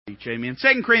much. Amen.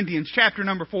 2 Corinthians chapter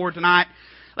number 4 tonight.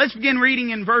 Let's begin reading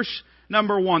in verse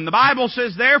number 1. The Bible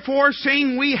says, "Therefore,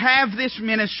 seeing we have this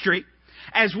ministry,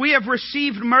 as we have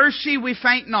received mercy, we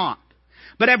faint not,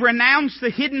 but have renounced the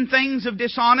hidden things of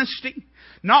dishonesty,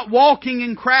 not walking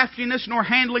in craftiness, nor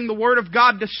handling the word of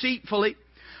God deceitfully,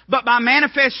 but by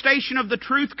manifestation of the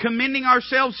truth, commending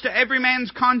ourselves to every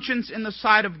man's conscience in the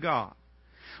sight of God.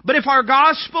 But if our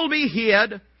gospel be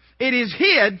hid, it is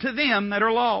hid to them that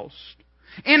are lost,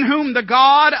 in whom the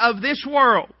God of this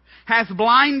world hath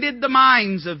blinded the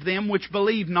minds of them which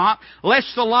believe not,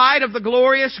 lest the light of the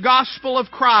glorious gospel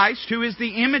of Christ, who is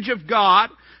the image of God,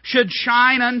 should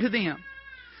shine unto them.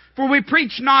 For we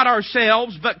preach not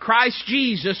ourselves, but Christ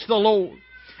Jesus the Lord,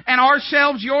 and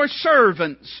ourselves your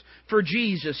servants for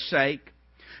Jesus' sake.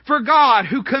 For God,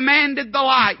 who commanded the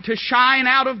light to shine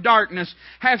out of darkness,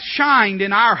 hath shined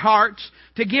in our hearts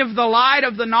to give the light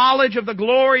of the knowledge of the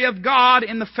glory of God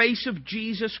in the face of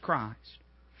Jesus Christ.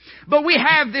 But we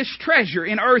have this treasure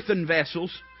in earthen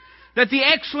vessels, that the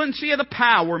excellency of the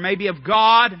power may be of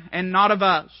God and not of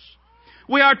us.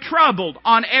 We are troubled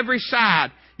on every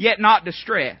side, yet not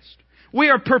distressed. We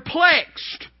are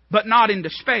perplexed, but not in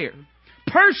despair.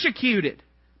 Persecuted,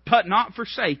 but not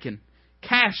forsaken.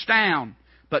 Cast down,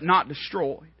 but not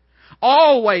destroyed.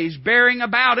 Always bearing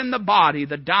about in the body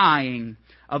the dying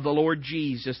of the Lord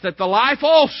Jesus, that the life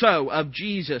also of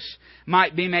Jesus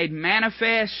might be made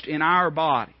manifest in our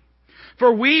body.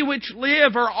 For we which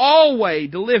live are always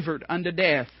delivered unto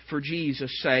death for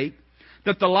Jesus' sake,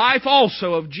 that the life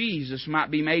also of Jesus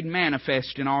might be made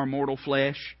manifest in our mortal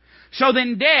flesh. So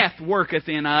then death worketh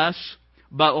in us,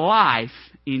 but life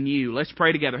in you." Let's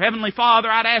pray together. Heavenly Father,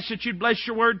 I'd ask that you'd bless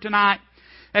your word tonight,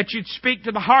 that you'd speak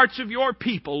to the hearts of your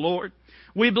people, Lord.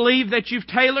 We believe that you've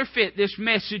tailor-fit this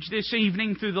message this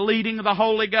evening through the leading of the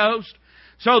Holy Ghost,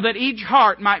 so that each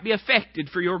heart might be affected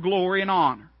for your glory and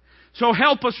honor. So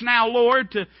help us now,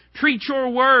 Lord, to treat your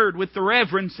word with the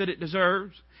reverence that it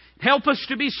deserves. Help us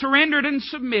to be surrendered and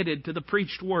submitted to the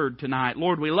preached word tonight.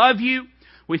 Lord, we love you.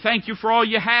 We thank you for all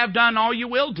you have done, all you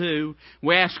will do.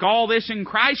 We ask all this in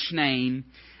Christ's name.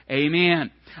 Amen.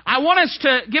 I want us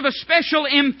to give a special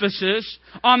emphasis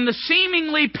on the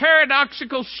seemingly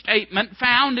paradoxical statement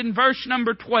found in verse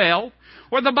number 12,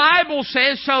 where the Bible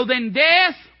says, "So then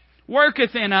death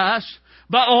worketh in us,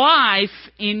 but life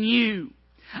in you."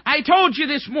 I told you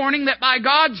this morning that by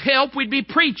God's help we'd be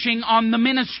preaching on the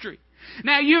ministry.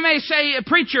 Now you may say,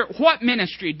 "Preacher, what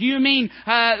ministry? Do you mean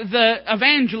the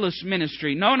evangelist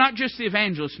ministry?" No, not just the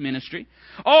evangelist ministry.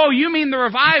 "Oh, you mean the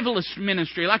revivalist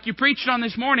ministry, like you preached on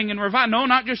this morning in revival?" No,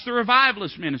 not just the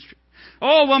revivalist ministry.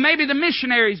 "Oh, well, maybe the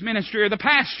missionaries ministry or the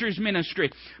pastor's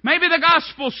ministry. Maybe the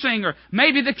gospel singer.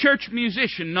 Maybe the church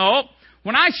musician." No.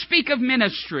 When I speak of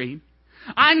ministry,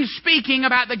 I'm speaking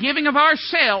about the giving of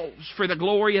ourselves for the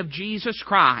glory of Jesus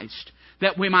Christ,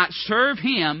 that we might serve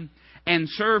Him and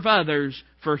serve others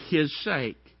for His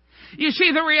sake. You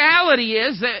see, the reality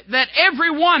is that every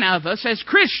one of us as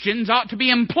Christians ought to be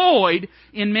employed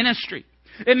in ministry.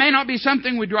 It may not be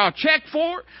something we draw a check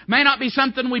for, may not be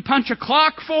something we punch a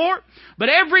clock for, but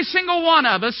every single one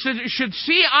of us should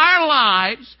see our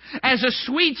lives as a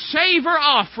sweet savor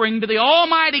offering to the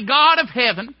Almighty God of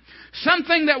heaven,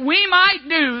 something that we might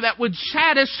do that would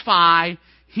satisfy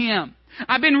Him.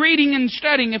 I've been reading and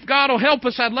studying. If God will help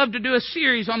us, I'd love to do a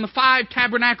series on the 5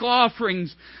 tabernacle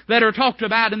offerings that are talked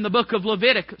about in the book of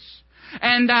Leviticus.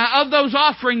 And of those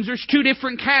offerings, there's 2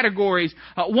 different categories.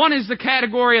 One is the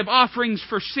category of offerings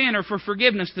for sin or for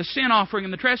forgiveness, the sin offering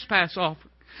and the trespass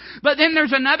offering. But then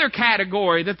there's another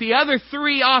category that the other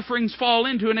 3 offerings fall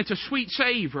into, and it's a sweet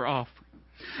savor offering.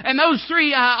 And those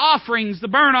 3 offerings, the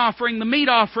burnt offering, the meat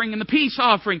offering, and the peace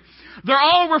offering, they're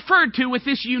all referred to with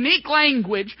this unique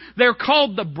language. They're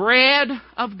called the bread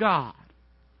of God.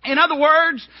 In other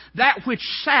words, that which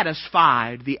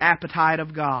satisfied the appetite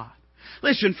of God.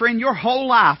 Listen, friend, your whole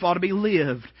life ought to be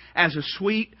lived as a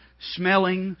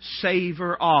sweet-smelling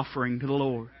savor offering to the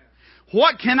Lord.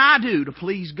 What can I do to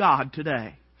please God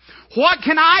today? What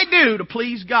can I do to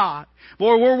please God?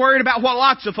 Boy, we're worried about what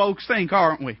lots of folks think,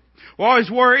 aren't we? We're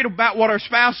always worried about what our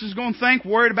spouse is going to think,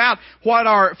 worried about what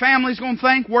our family's going to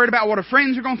think, worried about what our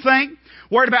friends are going to think,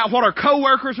 worried about what our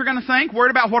coworkers are going to think,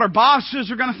 worried about what our bosses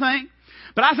are going to think.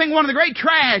 But I think one of the great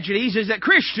tragedies is that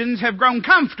Christians have grown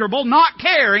comfortable not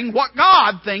caring what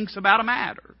God thinks about a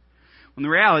matter, when the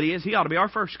reality is He ought to be our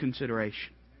first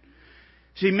consideration.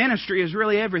 See, ministry is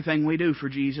really everything we do for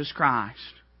Jesus Christ.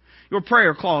 Your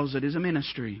prayer closet is a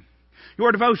ministry.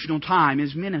 Your devotional time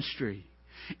is ministry.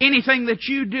 Anything that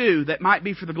you do that might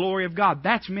be for the glory of God,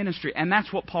 that's ministry. And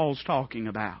that's what Paul's talking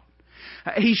about.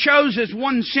 He shows us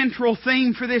one central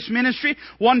theme for this ministry,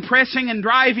 one pressing and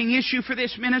driving issue for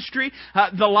this ministry,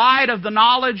 the light of the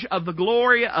knowledge of the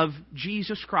glory of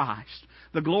Jesus Christ,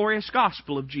 the glorious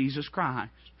gospel of Jesus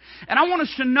Christ. And I want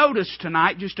us to notice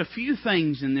tonight just a few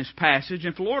things in this passage.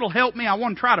 If the Lord will help me, I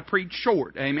want to try to preach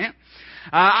short. Amen.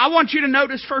 I want you to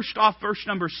notice first off, verse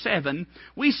number 7,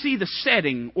 we see the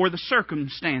setting or the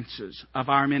circumstances of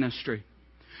our ministry.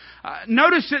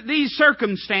 Notice that these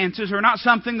circumstances are not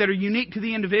something that are unique to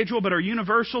the individual, but are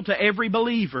universal to every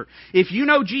believer. If you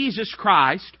know Jesus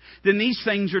Christ, then these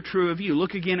things are true of you.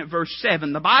 Look again at verse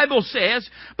 7. The Bible says,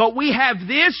 "But we have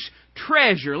this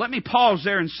treasure." Let me pause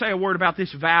there and say a word about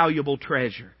this valuable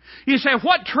treasure. You say,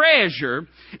 what treasure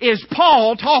is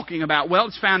Paul talking about? Well,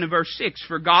 it's found in verse 6.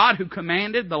 "For God, who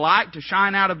commanded the light to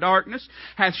shine out of darkness,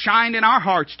 hath shined in our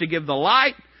hearts to give the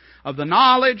light of the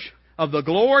knowledge of the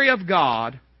glory of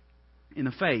God in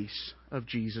the face of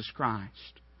Jesus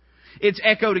Christ." It's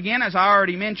echoed again, as I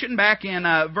already mentioned, back in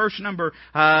verse number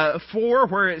 4,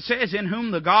 where it says, "In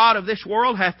whom the God of this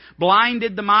world hath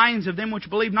blinded the minds of them which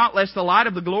believe not, lest the light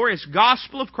of the glorious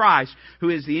gospel of Christ, who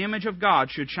is the image of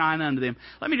God, should shine unto them."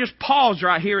 Let me just pause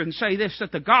right here and say this,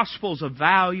 that the gospel is a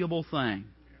valuable thing.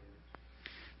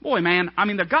 Boy, man,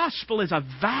 the gospel is a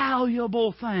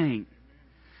valuable thing.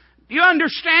 Do you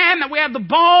understand that we have the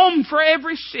balm for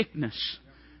every sickness,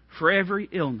 for every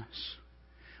illness?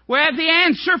 We have the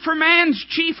answer for man's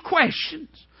chief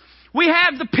questions. We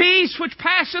have the peace which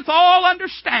passeth all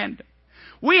understanding.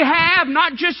 We have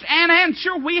not just an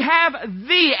answer, we have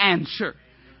the answer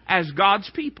as God's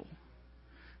people.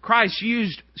 Christ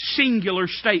used singular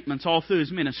statements all through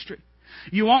His ministry.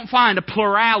 You won't find a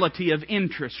plurality of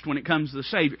interest when it comes to the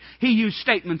Savior. He used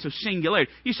statements of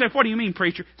singularity. You say, "What do you mean,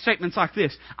 preacher?" Statements like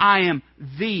this: "I am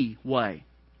the way,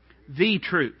 the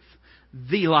truth,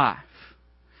 the life."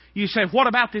 You say, "What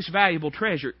about this valuable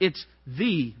treasure?" It's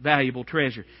the valuable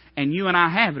treasure. And you and I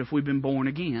have it if we've been born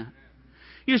again.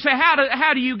 You say,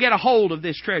 how do you get a hold of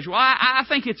this treasure? Well, I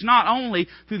think it's not only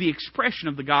through the expression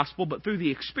of the gospel, but through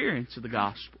the experience of the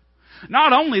gospel.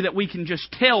 Not only that we can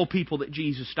just tell people that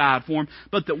Jesus died for them,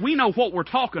 but that we know what we're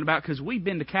talking about because we've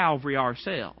been to Calvary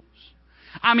ourselves.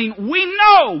 We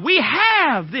know we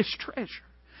have this treasure.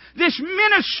 This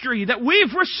ministry that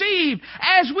we've received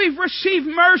as we've received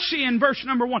mercy in verse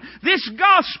number 1. This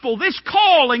gospel, this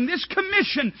calling, this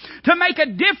commission to make a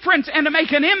difference and to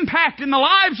make an impact in the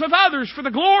lives of others for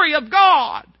the glory of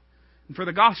God and for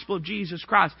the gospel of Jesus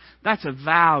Christ. That's a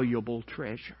valuable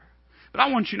treasure. But I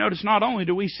want you to notice, not only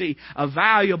do we see a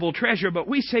valuable treasure, but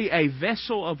we see a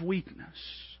vessel of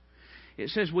weakness. It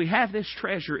says we have this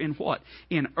treasure in what?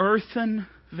 In earthen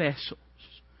vessels.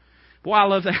 Boy, I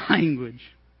love that language.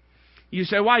 You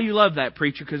say, "Why you love that,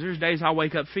 preacher?" Because there's days I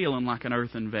wake up feeling like an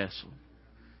earthen vessel.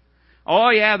 Oh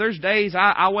yeah, there's days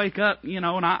I wake up, and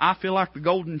I feel like the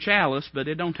golden chalice, but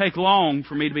it don't take long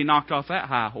for me to be knocked off that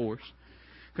high horse.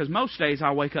 Because most days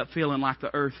I wake up feeling like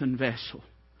the earthen vessel.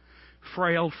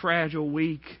 Frail, fragile,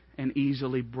 weak, and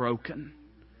easily broken.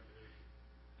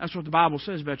 That's what the Bible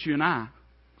says about you and I.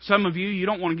 Some of you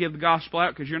don't want to give the gospel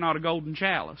out because you're not a golden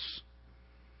chalice.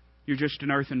 You're just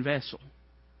an earthen vessel.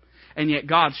 And yet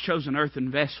God's chosen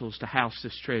earthen vessels to house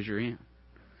this treasure in.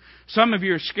 Some of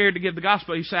you are scared to give the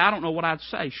gospel. You say, "I don't know what I'd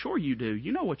say." Sure you do.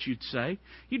 You know what you'd say.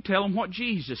 You'd tell them what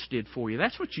Jesus did for you.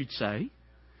 That's what you'd say.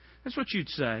 That's what you'd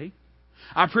say.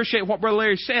 I appreciate what Brother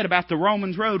Larry said about the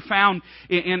Romans road found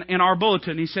in our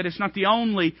bulletin. He said it's not the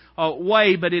only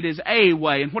way, but it is a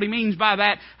way. And what he means by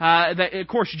that, that of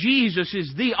course Jesus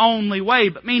is the only way,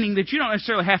 but meaning that you don't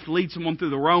necessarily have to lead someone through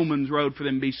the Romans road for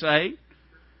them to be saved.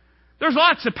 There's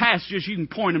lots of passages you can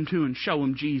point them to and show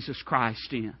them Jesus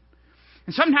Christ in.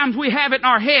 And sometimes we have it in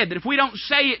our head that if we don't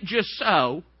say it just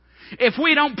so, if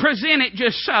we don't present it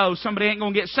just so, somebody ain't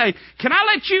going to get saved. Can I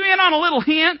let you in on a little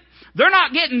hint? They're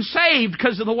not getting saved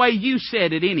because of the way you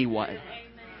said it anyway.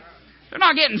 They're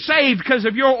not getting saved because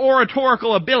of your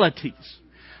oratorical abilities.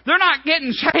 They're not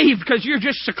getting saved because you're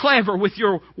just so clever with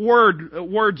your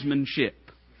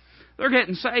wordsmanship. They're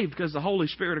getting saved because the Holy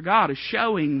Spirit of God is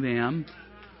showing them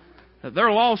that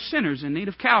they're lost sinners in need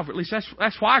of Calvary. At least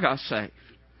that's why I got saved.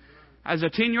 As a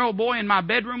 10-year-old boy in my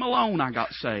bedroom alone, I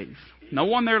got saved. No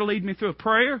one there to lead me through a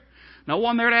prayer. No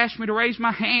one there to ask me to raise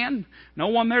my hand. No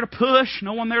one there to push.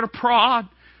 No one there to prod.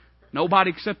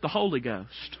 Nobody except the Holy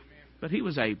Ghost. But He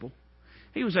was able.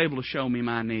 He was able to show me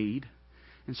my need.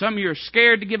 And some of you are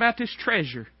scared to give out this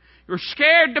treasure. You're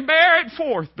scared to bear it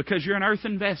forth because you're an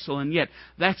earthen vessel, and yet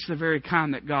that's the very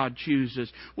kind that God chooses.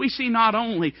 We see not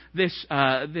only this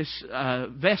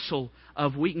vessel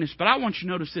of weakness, but I want you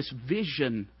to notice this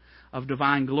vision of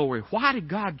divine glory. Why did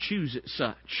God choose it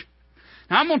such?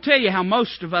 Now, I'm going to tell you how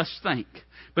most of us think.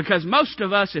 Because most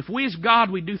of us, if we as God,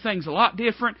 we do things a lot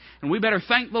different, and we better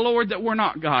thank the Lord that we're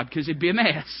not God, because it'd be a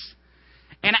mess.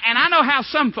 And I know how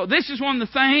some folks, this is one of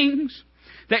the things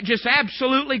that just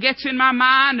absolutely gets in my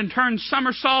mind and turns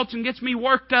somersaults and gets me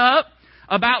worked up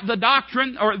about the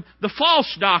doctrine, or the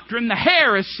false doctrine, the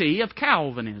heresy of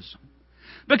Calvinism.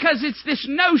 Because it's this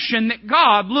notion that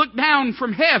God looked down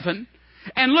from heaven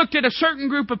and looked at a certain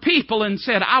group of people and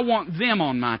said, I want them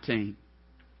on my team.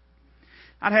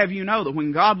 I'd have you know that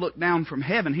when God looked down from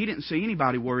heaven, He didn't see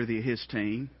anybody worthy of His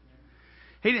team.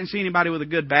 He didn't see anybody with a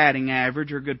good batting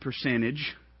average or a good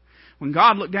percentage. When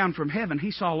God looked down from heaven,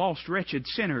 He saw lost, wretched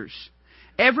sinners.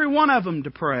 Every one of them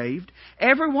depraved.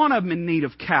 Every one of them in need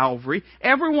of Calvary.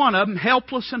 Every one of them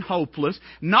helpless and hopeless.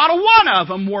 Not a one of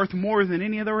them worth more than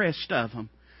any of the rest of them.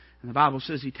 And the Bible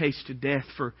says He tasted death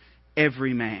for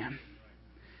every man.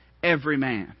 Every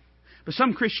man. But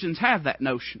some Christians have that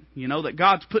notion, that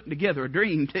God's putting together a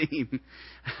dream team.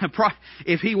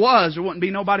 If He was, there wouldn't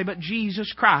be nobody but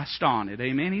Jesus Christ on it.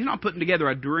 Amen? He's not putting together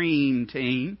a dream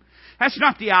team. That's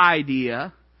not the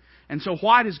idea. And so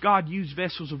why does God use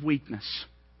vessels of weakness?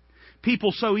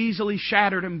 People so easily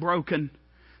shattered and broken,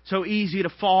 so easy to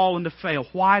fall and to fail.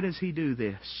 Why does He do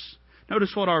this?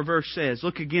 Notice what our verse says.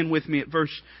 Look again with me at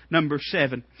verse number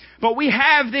 7. But we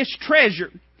have this treasure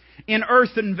in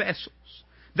earthen vessels,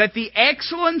 that the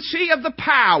excellency of the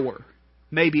power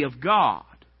may be of God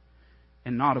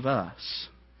and not of us.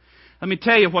 Let me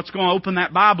tell you what's going to open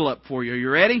that Bible up for you. Are you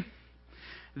ready?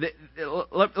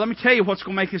 Let me tell you what's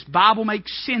going to make this Bible make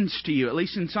sense to you, at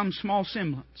least in some small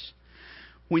semblance.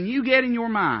 When you get in your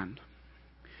mind,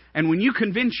 and when you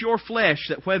convince your flesh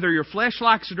that whether your flesh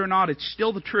likes it or not, it's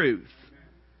still the truth.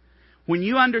 When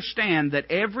you understand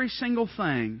that every single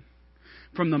thing,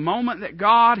 from the moment that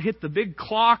God hit the big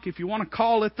clock, if you want to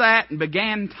call it that, and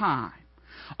began time,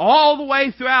 all the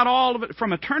way throughout all of it,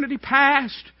 from eternity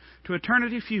past to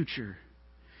eternity future,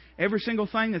 every single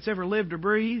thing that's ever lived or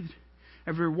breathed,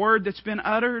 every word that's been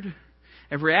uttered,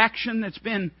 every action that's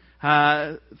been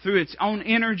through its own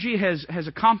energy has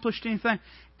accomplished anything,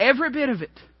 every bit of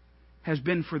it has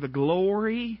been for the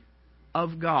glory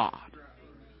of God.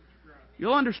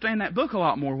 You'll understand that book a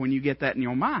lot more when you get that in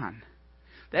your mind.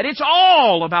 That it's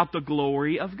all about the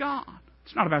glory of God.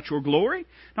 It's not about your glory,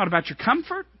 not about your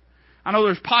comfort. I know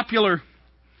there's popular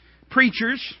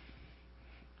preachers.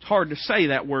 It's hard to say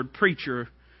that word preacher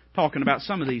talking about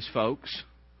some of these folks.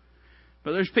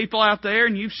 But there's people out there,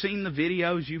 and you've seen the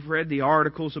videos, you've read the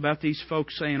articles about these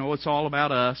folks saying, oh, it's all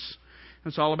about us.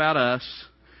 It's all about us.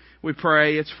 We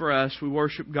pray, it's for us. We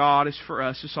worship God, it's for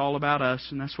us. It's all about us.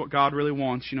 And that's what God really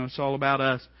wants. It's all about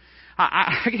us.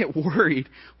 I get worried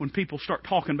when people start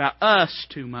talking about us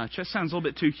too much. That sounds a little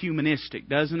bit too humanistic,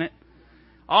 doesn't it?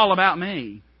 All about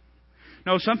me.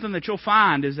 No, something that you'll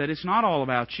find is that it's not all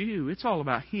about you. It's all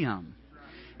about Him.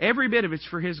 Every bit of it's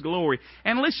for His glory.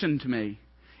 And listen to me.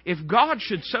 If God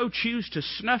should so choose to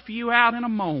snuff you out in a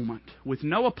moment with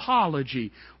no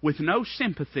apology, with no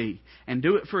sympathy, and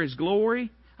do it for His glory,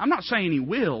 I'm not saying He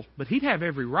will, but He'd have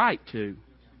every right to.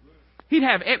 He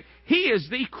is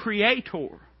the Creator.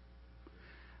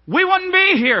 We wouldn't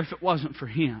be here if it wasn't for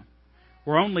Him.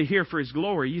 We're only here for His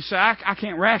glory. You say, I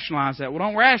can't rationalize that. Well,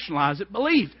 don't rationalize it.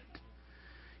 Believe it.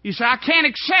 You say, I can't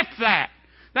accept that.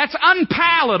 That's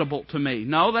unpalatable to me.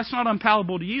 No, that's not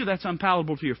unpalatable to you. That's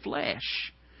unpalatable to your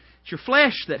flesh. It's your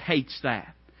flesh that hates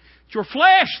that. It's your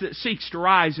flesh that seeks to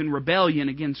rise in rebellion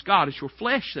against God. It's your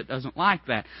flesh that doesn't like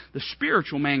that. The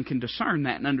spiritual man can discern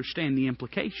that and understand the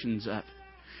implications of it.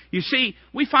 You see,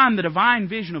 we find the divine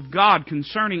vision of God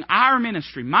concerning our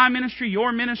ministry, my ministry,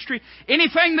 your ministry,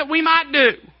 anything that we might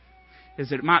do, is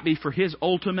that it might be for His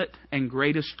ultimate and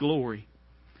greatest glory.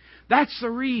 That's the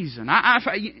reason.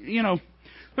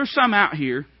 There's some out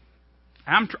here.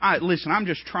 Listen, I'm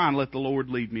just trying to let the Lord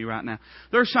lead me right now.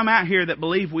 There's some out here that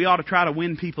believe we ought to try to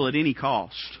win people at any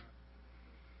cost.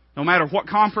 No matter what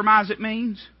compromise it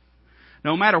means,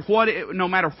 no matter what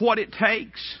it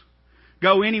takes.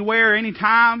 Go anywhere,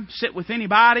 anytime, sit with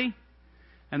anybody.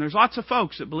 And there's lots of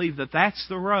folks that believe that that's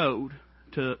the road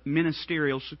to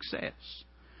ministerial success.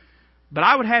 But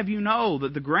I would have you know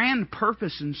that the grand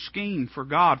purpose and scheme for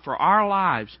God for our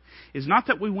lives is not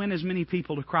that we win as many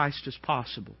people to Christ as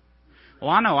possible.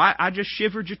 Well, I know, I just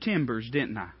shivered your timbers,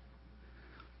 didn't I?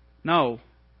 No,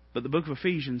 but the book of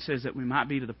Ephesians says that we might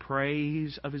be to the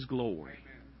praise of His glory.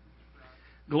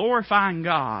 Glorifying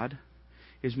God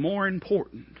is more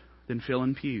important than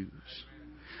filling pews.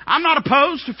 I'm not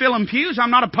opposed to filling pews. I'm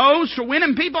not opposed to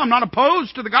winning people. I'm not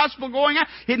opposed to the gospel going out.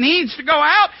 It needs to go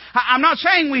out. I'm not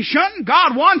saying we shouldn't.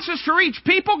 God wants us to reach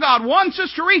people. God wants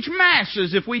us to reach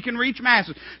masses if we can reach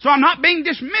masses. So I'm not being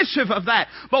dismissive of that.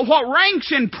 But what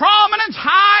ranks in prominence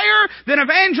higher than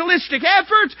evangelistic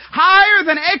efforts, higher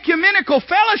than ecumenical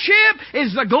fellowship,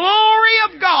 is the glory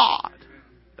of God.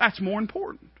 That's more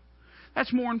important.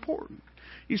 That's more important.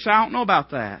 You say, I don't know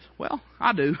about that. Well,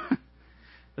 I do.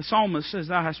 The psalmist says,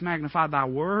 Thou hast magnified Thy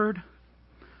word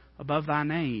above Thy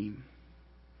name.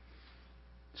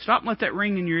 Stop and let that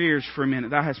ring in your ears for a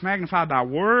minute. Thou hast magnified Thy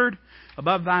word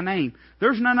above Thy name.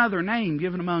 There's none other name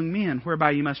given among men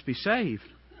whereby you must be saved.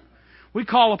 We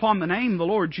call upon the name of the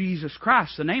Lord Jesus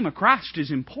Christ. The name of Christ is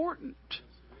important.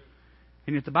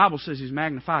 And yet the Bible says He's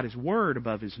magnified His word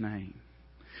above His name.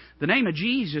 The name of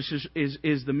Jesus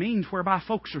is the means whereby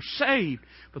folks are saved,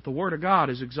 but the Word of God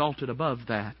is exalted above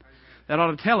that. That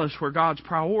ought to tell us where God's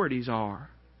priorities are.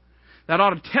 That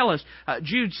ought to tell us.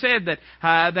 Jude said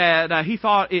that he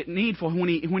thought it needful when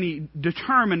he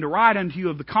determined to write unto you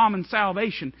of the common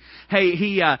salvation.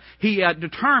 He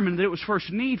determined that it was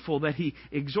first needful that he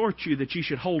exhort you that you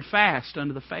should hold fast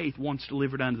unto the faith once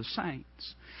delivered unto the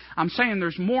saints. I'm saying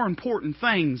there's more important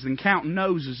things than counting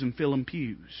noses and filling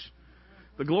pews.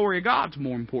 The glory of God's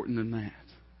more important than that.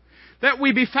 That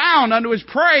we be found unto His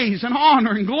praise and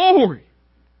honor and glory.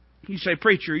 You say,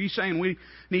 preacher, are you saying we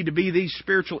need to be these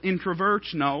spiritual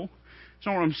introverts? No. That's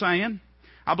not what I'm saying.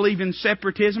 I believe in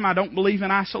separatism. I don't believe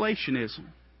in isolationism.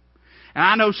 And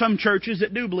I know some churches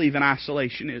that do believe in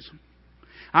isolationism.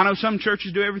 I know some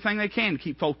churches do everything they can to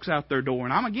keep folks out their door,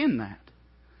 and I'm against that.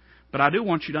 But I do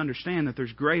want you to understand that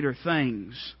there's greater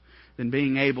things than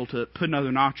being able to put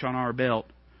another notch on our belt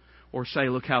or say,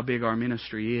 look how big our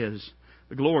ministry is.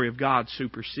 The glory of God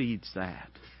supersedes that.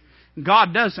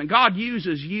 God doesn't. God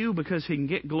uses you because He can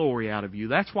get glory out of you.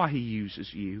 That's why He uses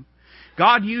you.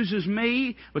 God uses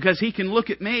me because He can look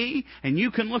at me and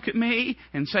you can look at me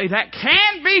and say, that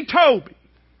can be Toby.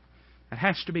 It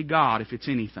has to be God if it's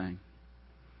anything.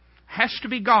 It has to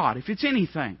be God if it's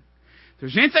anything. If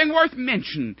there's anything worth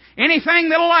mentioning, anything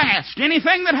that'll last,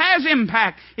 anything that has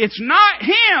impact, it's not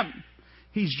Him.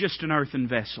 He's just an earthen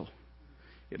vessel.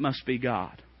 It must be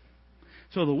God.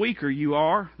 So the weaker you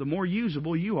are, the more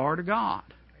usable you are to God.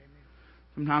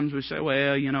 Sometimes we say,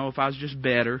 well, if I was just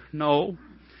better. No.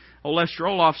 Old Lester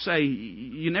Roloff say,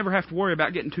 you never have to worry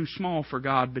about getting too small for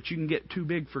God, but you can get too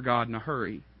big for God in a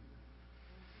hurry.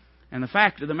 And the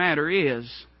fact of the matter is,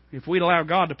 if we'd allow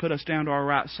God to put us down to our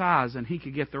right size, then He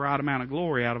could get the right amount of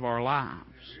glory out of our lives.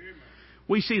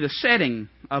 We see the setting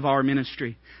of our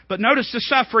ministry. But notice the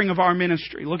suffering of our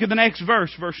ministry. Look at the next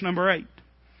verse, verse number 8.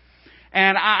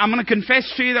 And I'm going to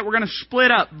confess to you that we're going to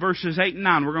split up verses 8 and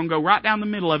 9. We're going to go right down the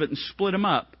middle of it and split them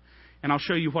up. And I'll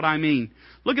show you what I mean.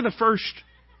 Look at the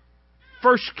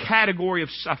first category of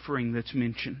suffering that's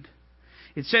mentioned.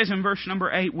 It says in verse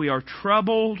number 8, we are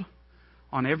troubled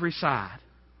on every side.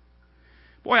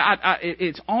 Boy,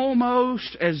 it's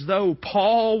almost as though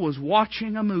Paul was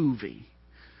watching a movie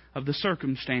of the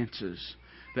circumstances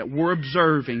that we're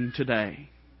observing today.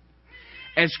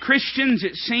 As Christians,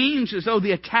 it seems as though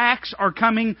the attacks are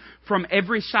coming from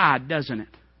every side, doesn't it?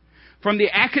 From the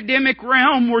academic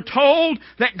realm, we're told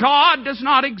that God does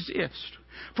not exist.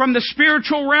 From the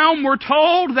spiritual realm, we're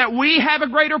told that we have a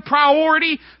greater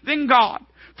priority than God.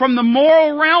 From the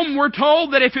moral realm, we're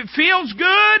told that if it feels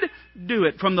good, do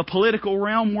it. From the political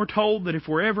realm, we're told that if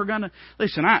we're ever going to...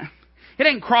 Listen, it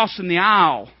ain't crossing the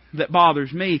aisle that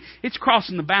bothers me. It's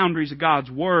crossing the boundaries of God's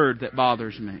Word that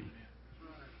bothers me.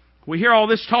 We hear all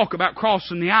this talk about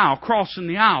crossing the aisle, crossing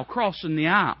the aisle, crossing the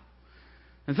aisle.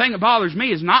 And the thing that bothers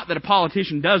me is not that a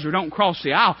politician does or don't cross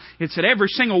the aisle. It's that every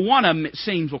single one of them, it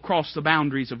seems, will cross the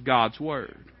boundaries of God's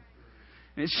Word.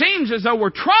 And it seems as though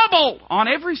we're troubled on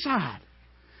every side.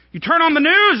 You turn on the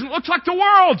news and it looks like the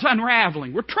world's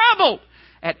unraveling. We're troubled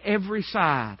at every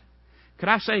side. Could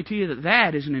I say to you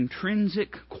that is an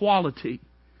intrinsic quality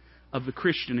of the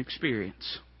Christian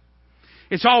experience?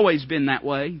 It's always been that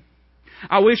way.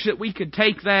 I wish that we could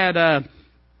take that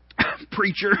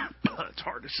preacher, it's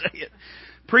hard to say it,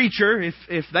 preacher,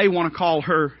 if they want to call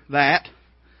her that,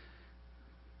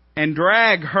 and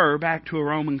drag her back to a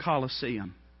Roman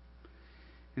Colosseum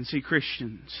and see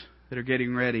Christians that are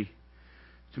getting ready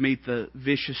to meet the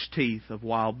vicious teeth of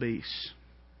wild beasts.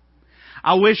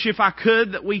 I wish if I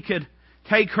could that we could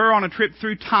take her on a trip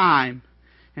through time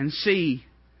and see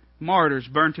martyrs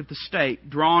burnt at the stake,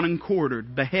 drawn and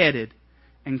quartered, beheaded,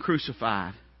 and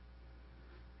crucified.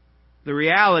 The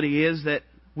reality is that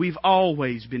we've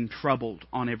always been troubled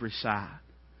on every side.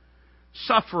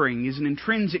 Suffering is an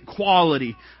intrinsic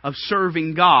quality of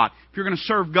serving God. If you're going to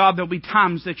serve God, there'll be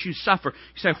times that you suffer.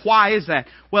 You say, why is that?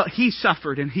 Well, He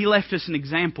suffered, and He left us an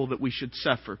example that we should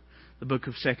suffer, the book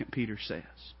of 2 Peter says.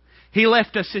 He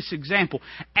left us this example.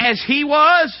 As He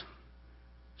was,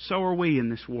 so are we in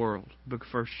this world, the book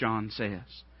of 1 John says.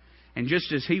 And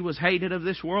just as He was hated of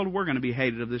this world, we're going to be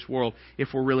hated of this world if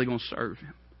we're really going to serve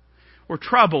Him. We're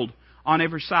troubled on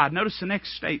every side. Notice the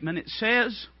next statement. It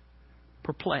says,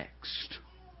 perplexed.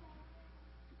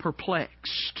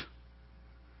 Perplexed.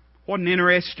 What an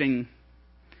interesting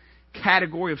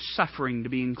category of suffering to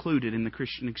be included in the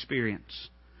Christian experience.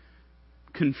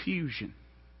 Confusion.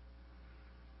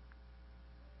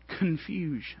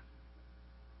 Confusion.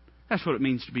 That's what it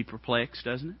means to be perplexed,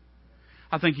 doesn't it?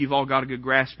 I think you've all got a good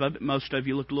grasp of it. Most of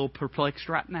you look a little perplexed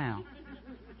right now.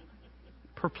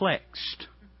 Perplexed.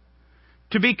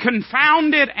 To be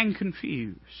confounded and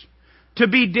confused. To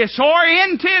be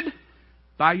disoriented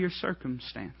by your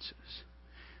circumstances.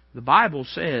 The Bible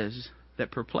says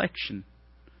that perplexion,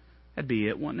 that'd be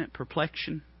it, wouldn't it?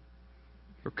 Perplexion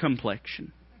or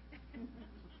complexion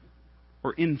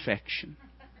or infection.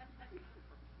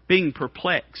 Being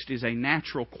perplexed is a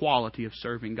natural quality of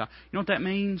serving God. You know what that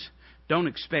means? Don't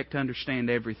expect to understand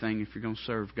everything if you're going to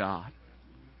serve God.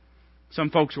 Some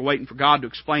folks are waiting for God to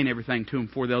explain everything to them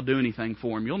before they'll do anything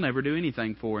for Him. You'll never do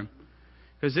anything for Him.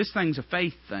 Because this thing's a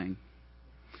faith thing.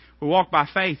 We walk by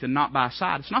faith and not by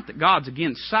sight. It's not that God's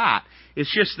against sight.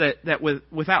 It's just that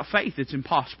without faith it's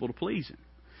impossible to please Him.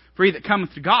 For he that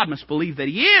cometh to God must believe that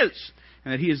He is,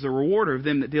 and that He is the rewarder of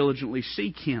them that diligently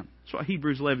seek Him. That's what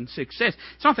Hebrews 11:6 says.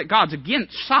 It's not that God's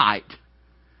against sight.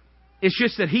 It's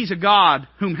just that He's a God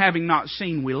whom having not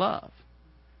seen we love.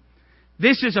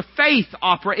 This is a faith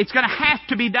opera. It's going to have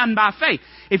to be done by faith.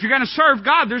 If you're going to serve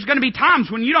God, there's going to be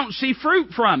times when you don't see fruit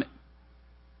from it.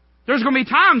 There's going to be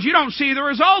times you don't see the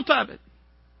result of it.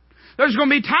 There's going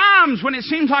to be times when it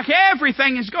seems like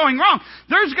everything is going wrong.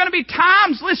 There's going to be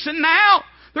times, listen now,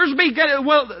 there's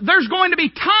going to be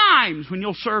times when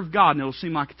you'll serve God and it'll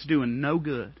seem like it's doing no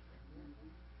good.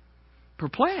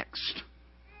 Perplexed.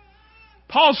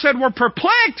 Paul said we're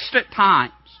perplexed at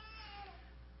times.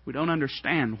 We don't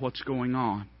understand what's going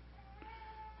on.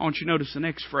 I want you to notice the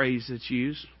next phrase that's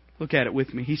used. Look at it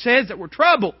with me. He says that we're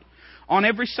troubled on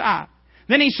every side.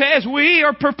 Then he says we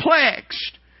are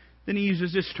perplexed. Then he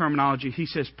uses this terminology. He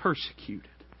says persecuted.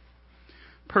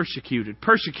 Persecuted.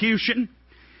 Persecution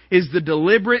is the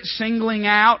deliberate singling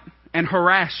out and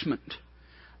harassment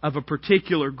of a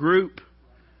particular group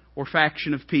or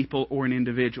faction of people or an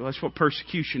individual. That's what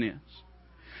persecution is.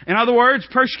 In other words,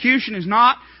 persecution is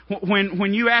not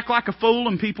when you act like a fool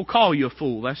and people call you a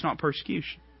fool. That's not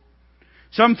persecution.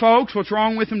 Some folks, what's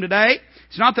wrong with them today,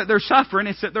 it's not that they're suffering,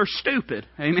 it's that they're stupid.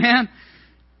 Amen?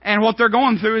 And what they're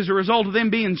going through is a result of them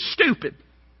being stupid.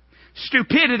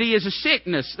 Stupidity is a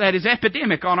sickness that is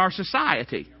epidemic on our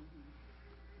society.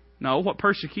 No, what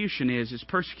persecution is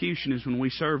when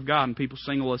we serve God and people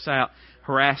single us out,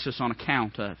 harass us on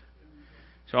account of it.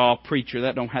 So, oh, preacher,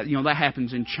 that don't happen. That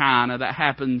happens in China. That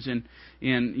happens in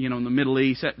the Middle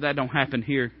East. That don't happen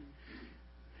here.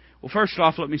 Well, first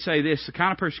off, let me say this: the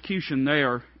kind of persecution they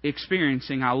are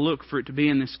experiencing, I look for it to be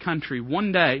in this country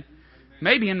one day,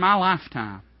 maybe in my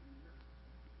lifetime.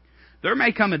 There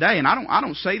may come a day, and I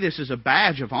don't say this as a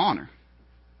badge of honor,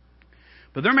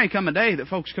 but there may come a day that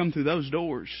folks come through those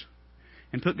doors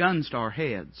and put guns to our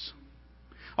heads.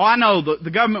 Oh, I know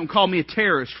the government will call me a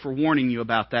terrorist for warning you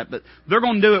about that, but they're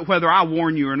going to do it whether I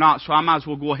warn you or not, so I might as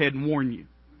well go ahead and warn you.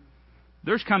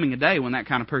 There's coming a day when that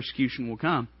kind of persecution will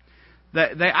come.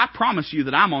 I promise you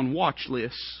that I'm on watch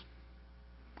lists.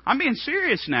 I'm being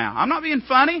serious now. I'm not being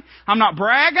funny. I'm not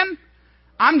bragging.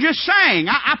 I'm just saying,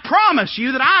 I promise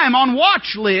you that I am on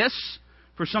watch lists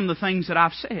for some of the things that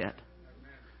I've said.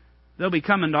 They'll be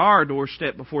coming to our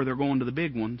doorstep before they're going to the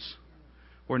big ones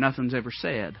where nothing's ever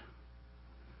said.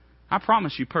 I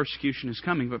promise you persecution is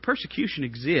coming, but persecution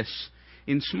exists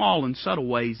in small and subtle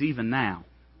ways even now.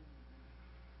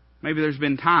 Maybe there's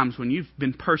been times when you've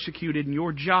been persecuted in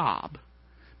your job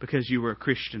because you were a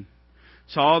Christian.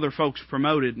 Saw other folks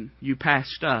promoted and you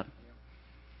passed up.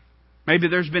 Maybe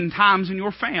there's been times in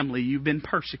your family you've been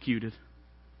persecuted.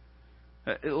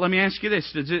 Let me ask you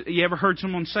this. You ever heard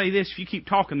someone say this? If you keep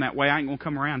talking that way, I ain't going to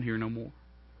come around here no more.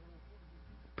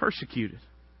 Persecuted.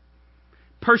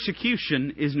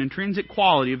 Persecution is an intrinsic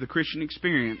quality of the Christian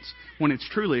experience when it's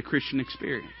truly a Christian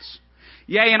experience.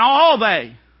 Yea, and all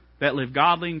they that live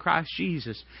godly in Christ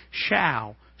Jesus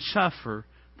shall suffer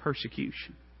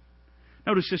persecution.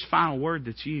 Notice this final word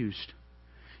that's used.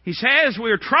 He says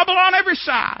we are troubled on every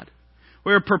side.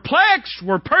 We are perplexed.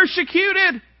 We're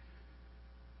persecuted.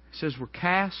 He says we're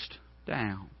cast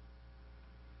down.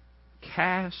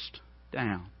 Cast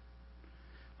down.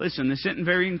 Listen, this isn't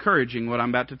very encouraging what I'm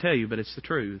about to tell you, but it's the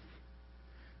truth.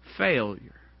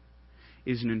 Failure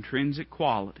is an intrinsic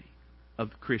quality of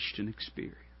the Christian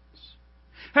experience.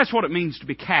 That's what it means to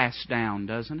be cast down,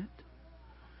 doesn't it?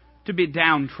 To be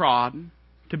downtrodden,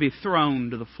 to be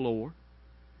thrown to the floor.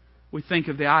 We think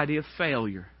of the idea of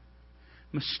failure,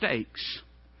 mistakes,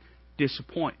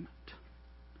 disappointment.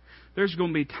 There's going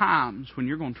to be times when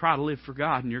you're going to try to live for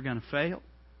God and you're going to fail.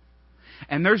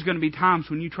 And there's going to be times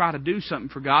when you try to do something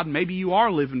for God, and maybe you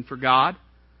are living for God,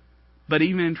 but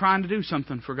even in trying to do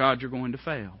something for God, you're going to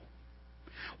fail.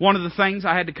 One of the things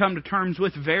I had to come to terms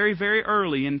with very, very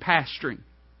early in pastoring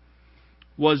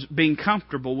was being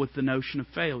comfortable with the notion of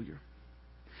failure.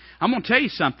 I'm going to tell you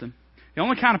something. The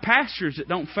only kind of pastors that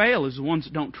don't fail is the ones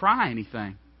that don't try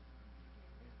anything.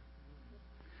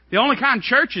 The only kind of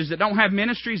churches that don't have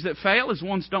ministries that fail is the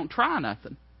ones that don't try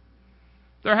nothing.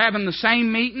 They're having the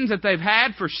same meetings that they've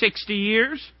had for 60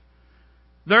 years.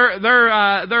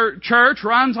 Their church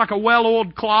runs like a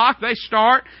well-oiled clock. They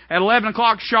start at 11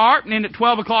 o'clock sharp and end at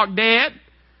 12 o'clock dead.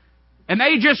 And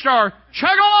they just are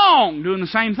chugging along doing the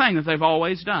same thing that they've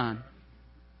always done.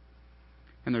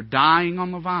 And they're dying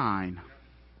on the vine.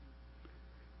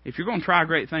 If you're going to try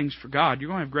great things for God, you're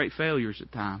going to have great failures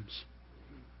at times.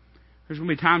 There's going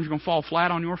to be times you're going to fall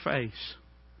flat on your face.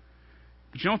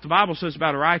 But you know what the Bible says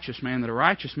about a righteous man? That a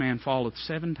righteous man falleth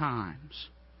 7 times,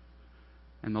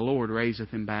 and the Lord raiseth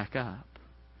him back up.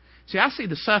 See, I see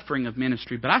the suffering of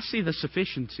ministry, but I see the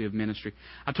sufficiency of ministry.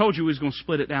 I told you we was going to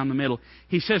split it down the middle.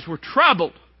 He says we're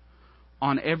troubled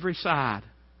on every side.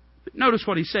 But notice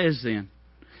what he says then.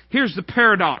 Here's the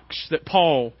paradox that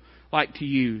Paul liked to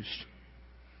use.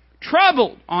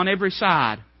 Troubled on every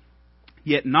side,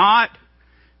 yet not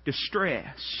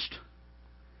distressed.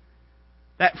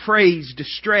 That phrase,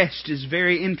 distressed, is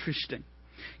very interesting.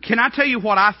 Can I tell you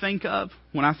what I think of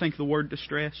when I think the word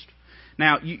distressed?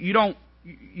 Now, you don't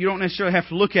necessarily have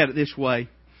to look at it this way.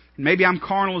 Maybe I'm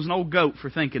carnal as an old goat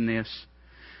for thinking this.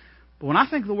 But when I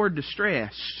think of the word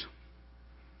distressed,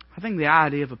 I think the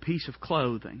idea of a piece of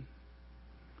clothing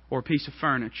or a piece of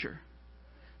furniture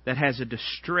that has a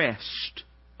distressed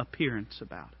appearance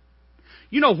about it.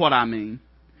 You know what I mean.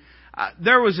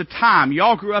 There was a time,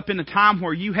 y'all grew up in a time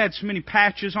where you had so many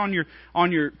patches on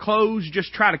your clothes,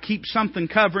 just try to keep something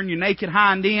covering your naked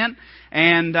hind end.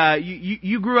 And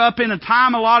you grew up in a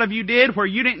time, a lot of you did, where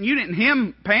you didn't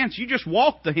hem pants, you just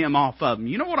walked the hem off of them.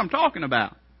 You know what I'm talking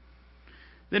about.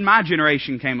 Then my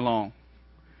generation came along.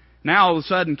 Now all of a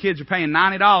sudden kids are paying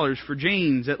 $90 for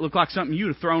jeans that look like something you'd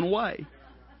have thrown away.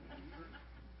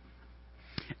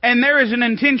 And there is an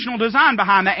intentional design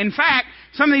behind that. In fact,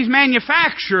 some of these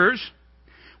manufacturers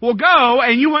will go,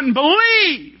 and you wouldn't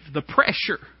believe the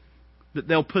pressure that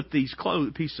they'll put these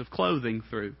pieces of clothing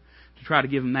through to try to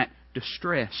give them that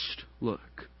distressed look.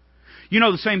 You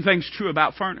know the same thing's true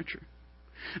about furniture.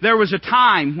 There was a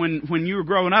time when you were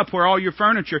growing up where all your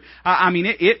furniture,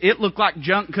 it looked like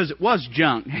junk because it was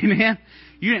junk. Amen?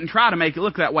 You didn't try to make it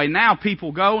look that way. Now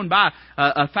people go and buy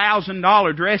a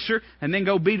 $1,000 dresser and then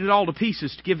go beat it all to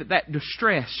pieces to give it that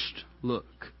distressed look.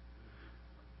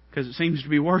 Because it seems to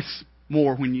be worth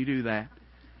more when you do that.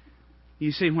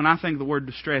 You see, when I think of the word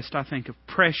distressed, I think of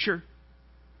pressure.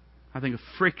 I think of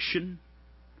friction.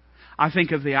 I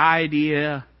think of the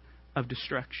idea of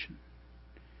destruction.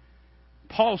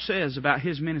 Paul says about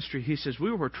his ministry, he says,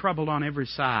 we were troubled on every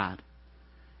side.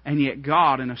 And yet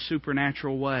God, in a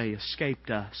supernatural way, escaped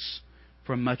us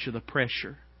from much of the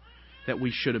pressure that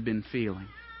we should have been feeling.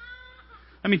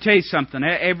 Let me tell you something.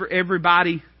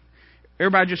 Everybody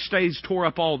just stays tore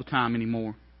up all the time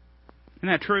anymore. Isn't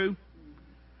that true?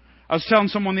 I was telling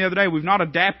someone the other day, we've not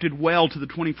adapted well to the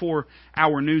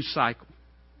 24-hour news cycle.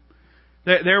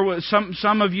 There was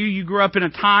some of you grew up in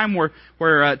a time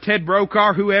where Ted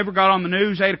Brokaw, whoever got on the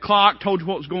news, 8 o'clock, told you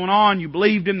what was going on. You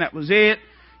believed him. That was it.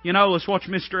 You know, let's watch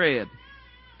Mr. Ed.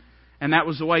 And that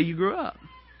was the way you grew up.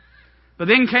 But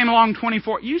then came along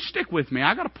you stick with me,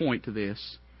 I got a point to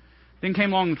this. Then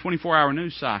came along the 24-hour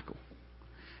news cycle.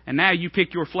 And now you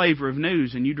pick your flavor of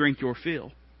news and you drink your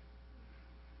fill.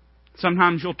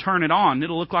 Sometimes you'll turn it on,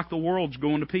 it'll look like the world's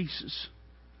going to pieces.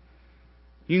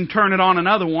 You can turn it on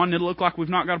another one, it'll look like we've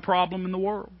not got a problem in the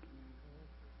world.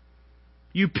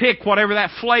 You pick whatever that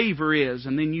flavor is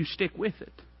and then you stick with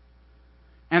it.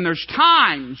 And there's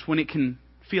times when it can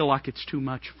feel like it's too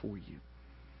much for you.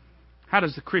 How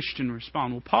does the Christian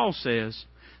respond? Well, Paul says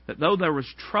that though there was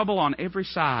trouble on every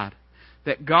side,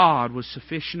 that God was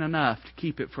sufficient enough to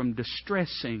keep it from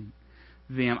distressing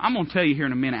them. I'm going to tell you here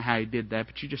in a minute how He did that,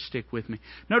 but you just stick with me.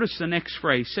 Notice the next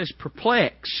phrase. It says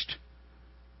perplexed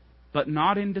but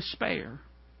not in despair.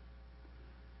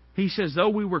 He says, though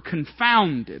we were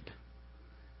confounded,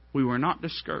 we were not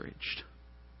discouraged.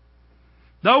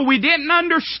 Though we didn't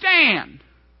understand,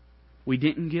 we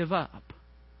didn't give up.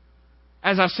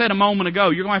 As I said a moment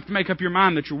ago, you're going to have to make up your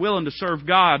mind that you're willing to serve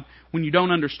God when you don't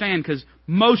understand, because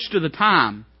most of the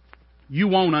time, you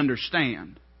won't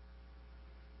understand.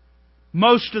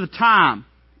 Most of the time,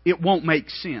 it won't make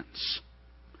sense.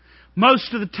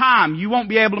 Most of the time, you won't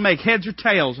be able to make heads or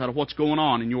tails out of what's going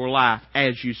on in your life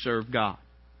as you serve God.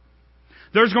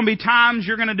 There's going to be times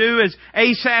you're going to do as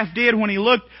Asaph did when he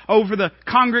looked over the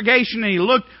congregation and he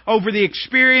looked over the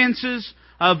experiences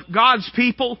of God's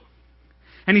people.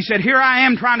 And he said, here I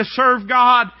am trying to serve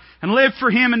God and live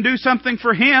for Him and do something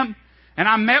for Him. And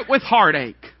I'm met with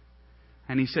heartache.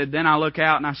 And he said, then I look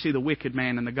out and I see the wicked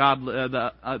man and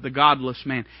the godless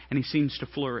man. And he seems to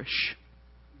flourish.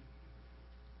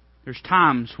 There's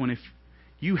times when if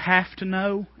you have to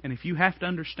know and if you have to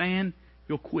understand,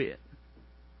 you'll quit.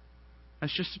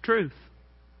 That's just the truth.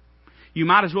 You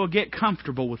might as well get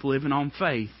comfortable with living on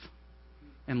faith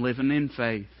and living in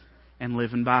faith and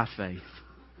living by faith.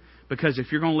 Because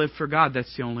if you're going to live for God,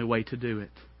 that's the only way to do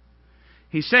it.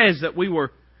 He says that we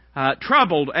were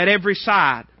troubled at every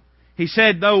side. He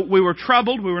said, though we were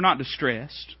troubled, we were not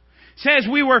distressed. He says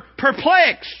we were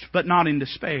perplexed, but not in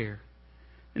despair.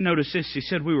 And notice this, he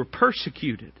said we were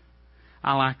persecuted.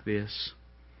 I like this.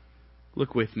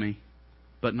 Look with me.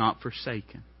 But not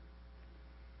forsaken.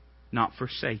 Not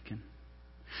forsaken.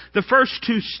 The first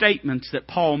two statements that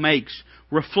Paul makes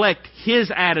reflect his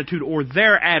attitude or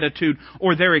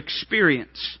their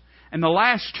experience. And the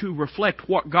last two reflect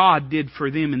what God did for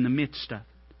them in the midst of it.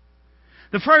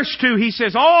 The first two, he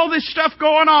says, all this stuff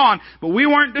going on, but we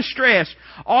weren't distressed.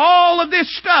 All of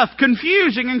this stuff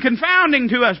confusing and confounding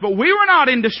to us, but we were not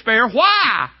in despair.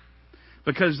 Why?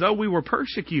 Because though we were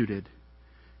persecuted,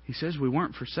 he says we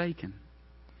weren't forsaken.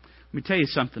 Let me tell you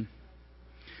something.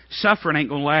 Suffering ain't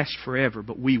going to last forever,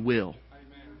 but we will.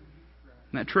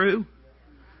 Isn't that true?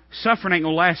 Suffering ain't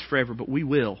going to last forever, but we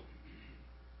will.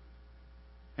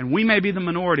 And we may be the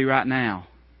minority right now,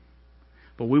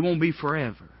 but we won't be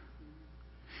forever.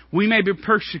 We may be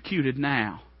persecuted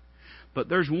now, but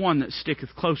there's one that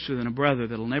sticketh closer than a brother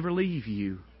that'll never leave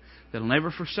you, that'll never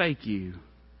forsake you.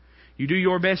 You do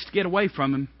your best to get away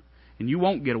from Him, and you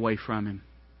won't get away from Him.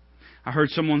 I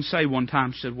heard someone say one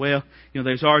time, said, well,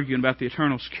 there's arguing about the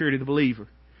eternal security of the believer.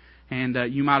 And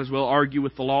you might as well argue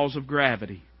with the laws of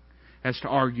gravity as to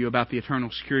argue about the eternal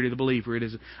security of the believer. It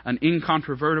is an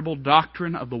incontrovertible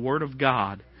doctrine of the Word of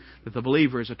God that the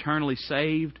believer is eternally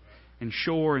saved and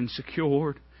sure and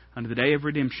secured unto the day of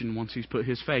redemption once he's put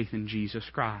his faith in Jesus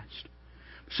Christ.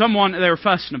 They were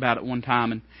fussing about it one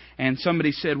time, and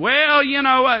somebody said, well,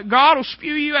 God will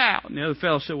spew you out. And the other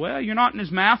fellow said, well, you're not in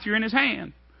His mouth, you're in His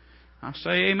hand. I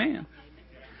say amen.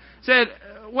 Said,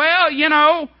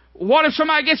 well, what if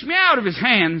somebody gets me out of His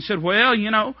hand? And said, well,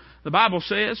 the Bible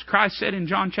says, Christ said in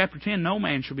John chapter 10, no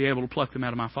man shall be able to pluck them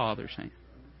out of my Father's hand.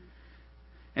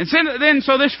 And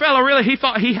so this fellow really, he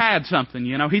thought he had something,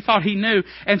 he thought he knew.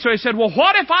 And so he said, well,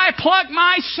 what if I pluck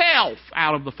myself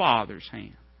out of the Father's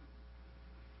hand?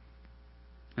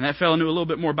 And that fellow knew a little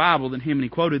bit more Bible than him, and he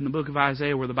quoted in the book of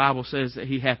Isaiah where the Bible says that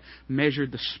He hath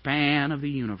measured the span of the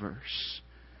universe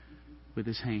with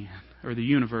His hand, or the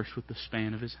universe with the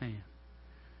span of His hand.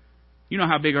 You know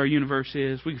how big our universe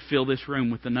is? We could fill this room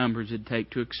with the numbers it'd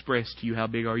take to express to you how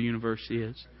big our universe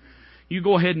is. You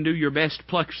go ahead and do your best to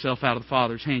pluck yourself out of the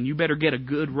Father's hand. You better get a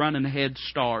good running head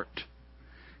start.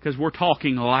 Because we're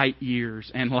talking light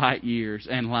years and light years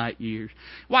and light years.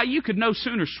 Why, you could no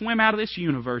sooner swim out of this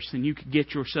universe than you could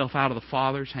get yourself out of the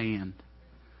Father's hand.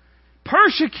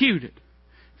 Persecuted.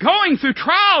 Going through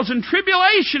trials and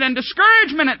tribulation and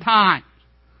discouragement at times.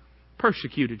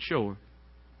 Persecuted, sure.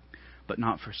 But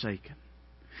not forsaken.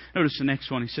 Notice the next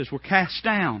one. He says, we're cast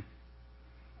down.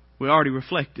 We already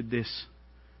reflected this.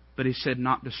 But he said,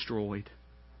 not destroyed.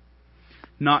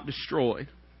 Not destroyed.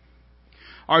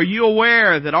 Are you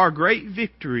aware that our great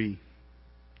victory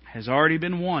has already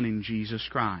been won in Jesus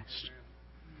Christ?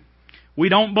 We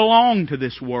don't belong to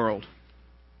this world.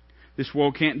 This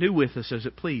world can't do with us as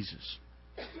it pleases.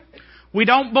 We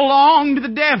don't belong to the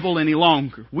devil any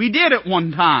longer. We did at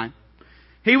one time.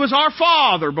 He was our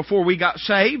father before we got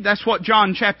saved. That's what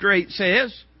John chapter 8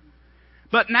 says.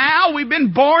 But now we've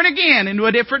been born again into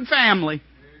a different family.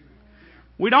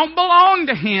 We don't belong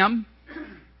to him.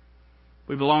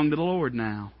 We belong to the Lord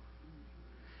now.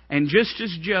 And just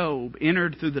as Job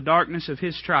entered through the darkness of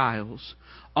his trials,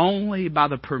 only by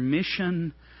the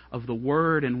permission of the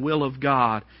Word and will of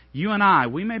God, you and I,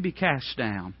 we may be cast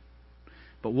down,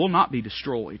 but we'll not be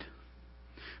destroyed.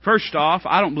 First off,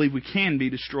 I don't believe we can be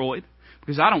destroyed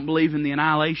because I don't believe in the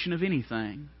annihilation of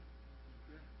anything.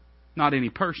 Not any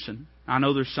person. I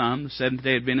know there's some. The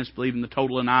Seventh-day Adventists believe in the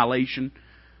total annihilation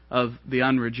of the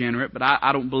unregenerate, but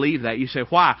I don't believe that. You say,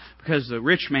 why? Because the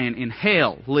rich man in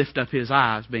hell lift up his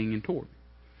eyes being in torment.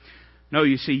 No,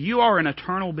 you see, you are an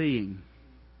eternal being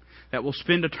that will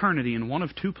spend eternity in one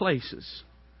of two places.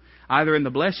 Either in the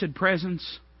blessed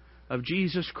presence of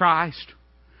Jesus Christ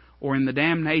or in the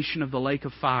damnation of the lake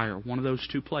of fire. One of those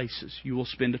two places you will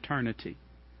spend eternity.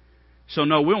 So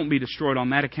no, we won't be destroyed on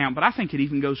that account, but I think it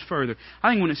even goes further.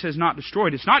 I think when it says not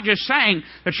destroyed, it's not just saying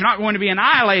that you're not going to be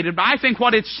annihilated, but I think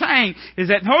what it's saying is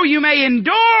that though you may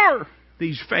endure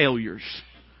these failures,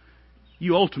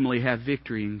 you ultimately have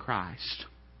victory in Christ.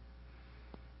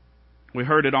 We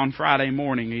heard it on Friday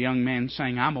morning, a young man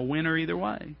saying, I'm a winner either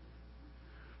way.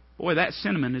 Boy, that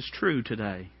sentiment is true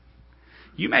today.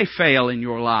 You may fail in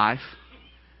your life,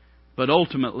 but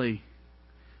ultimately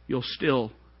you'll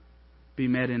still be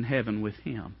met in heaven with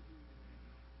Him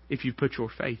if you put your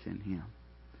faith in Him.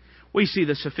 We see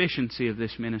the sufficiency of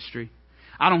this ministry.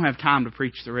 I don't have time to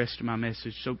preach the rest of my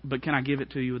message, but can I give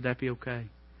it to you? Would that be okay?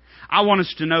 I want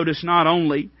us to notice not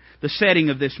only the setting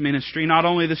of this ministry, not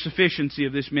only the sufficiency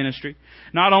of this ministry,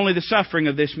 not only the suffering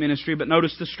of this ministry, but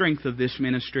notice the strength of this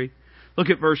ministry. Look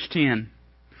at verse 10.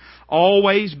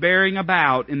 Always bearing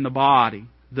about in the body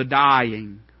the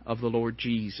dying of the Lord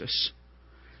Jesus,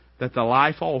 that the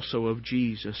life also of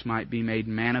Jesus might be made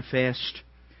manifest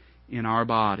in our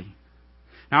body.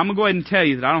 Now I'm going to go ahead and tell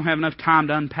you that I don't have enough time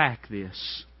to unpack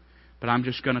this, but I'm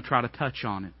just going to try to touch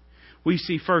on it. We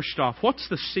see first off, what's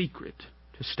the secret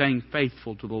to staying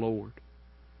faithful to the Lord?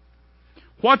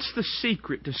 What's the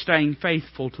secret to staying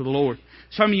faithful to the Lord?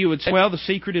 Some of you would say, well, the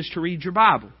secret is to read your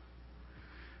Bible.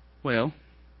 Well,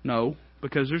 no,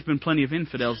 because there's been plenty of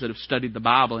infidels that have studied the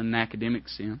Bible in an academic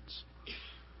sense.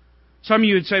 Some of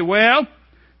you would say, well,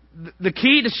 the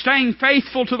key to staying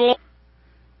faithful to the Lord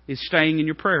is staying in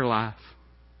your prayer life.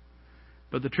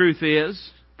 But the truth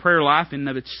is, prayer life in and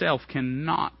of itself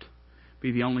cannot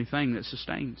be the only thing that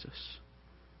sustains us.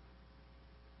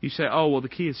 You say, oh, well, the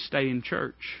key is stay in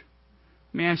church.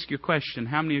 Let me ask you a question.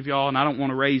 How many of y'all, and I don't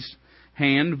want to raise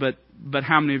hand, but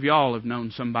how many of y'all have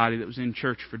known somebody that was in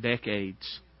church for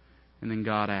decades and then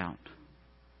got out?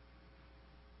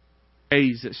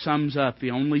 Phrase that sums up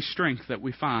the only strength that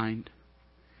we find,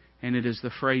 and it is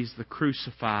the phrase, the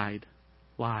crucified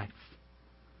life.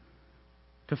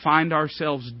 To find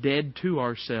ourselves dead to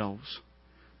ourselves,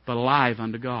 but alive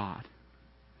unto God.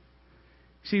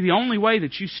 See, the only way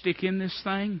that you stick in this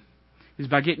thing is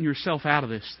by getting yourself out of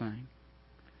this thing.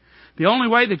 The only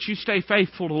way that you stay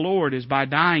faithful to the Lord is by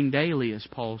dying daily, as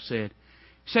Paul said.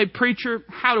 You say, preacher,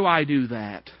 how do I do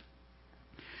that?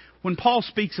 When Paul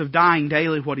speaks of dying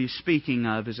daily, what he's speaking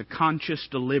of is a conscious,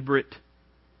 deliberate,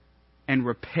 and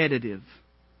repetitive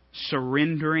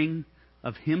surrendering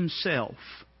of himself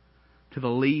to the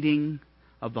leading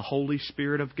of the Holy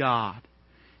Spirit of God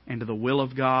and to the will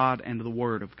of God and to the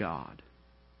Word of God.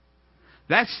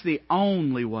 That's the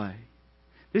only way.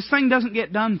 This thing doesn't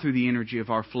get done through the energy of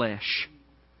our flesh.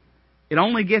 It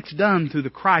only gets done through the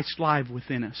Christ life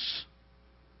within us.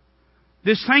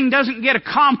 This thing doesn't get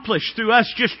accomplished through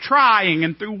us just trying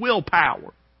and through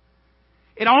willpower.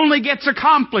 It only gets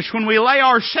accomplished when we lay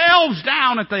ourselves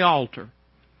down at the altar.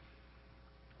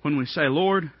 When we say,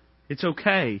 Lord, it's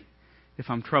okay if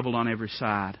I'm troubled on every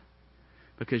side,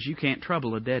 because you can't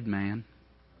trouble a dead man.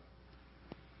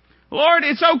 Lord,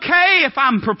 it's okay if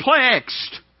I'm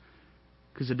perplexed,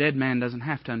 because a dead man doesn't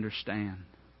have to understand.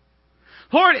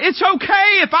 Lord, it's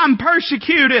okay if I'm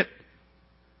persecuted,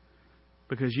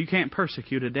 because you can't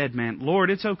persecute a dead man. Lord,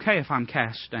 it's okay if I'm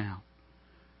cast down,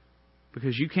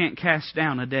 because you can't cast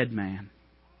down a dead man.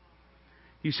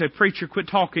 You say, preacher, quit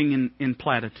talking in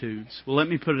platitudes. Well, let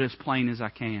me put it as plain as I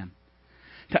can.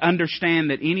 To understand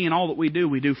that any and all that we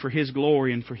do for His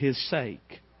glory and for His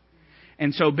sake.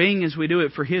 And so being as we do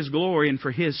it for His glory and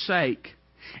for His sake,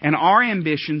 and our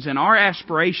ambitions and our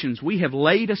aspirations we have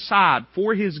laid aside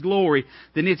for His glory,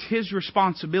 then it's His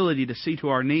responsibility to see to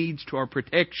our needs, to our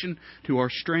protection, to our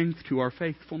strength, to our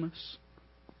faithfulness.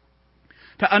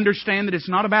 To understand that it's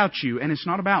not about you and it's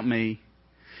not about me.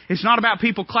 It's not about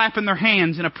people clapping their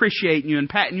hands and appreciating you and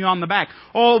patting you on the back.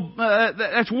 Oh,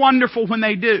 that's wonderful when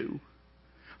they do.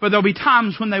 But there'll be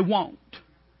times when they won't.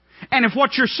 And if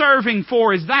what you're serving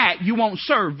for is that, you won't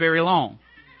serve very long.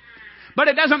 But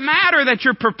it doesn't matter that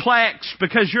you're perplexed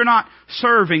because you're not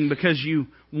serving because you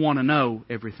want to know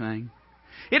everything.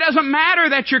 It doesn't matter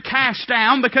that you're cast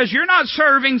down because you're not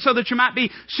serving so that you might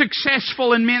be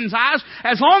successful in men's eyes.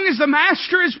 As long as the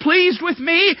Master is pleased with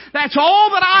me, that's all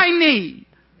that I need.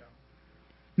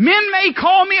 Men may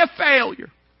call me a failure.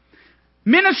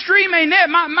 Ministry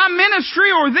my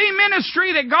ministry or the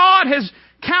ministry that God has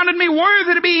counted me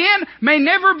worthy to be in may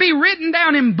never be written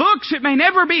down in books. It may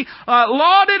never be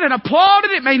lauded and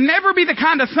applauded. It may never be the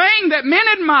kind of thing that men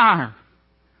admire.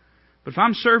 But if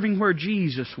I'm serving where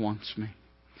Jesus wants me,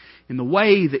 in the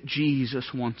way that Jesus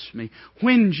wants me,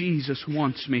 when Jesus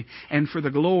wants me, and for the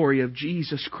glory of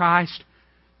Jesus Christ,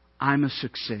 I'm a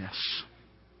success.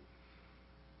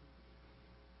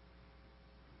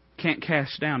 Can't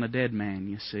cast down a dead man,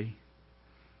 you see,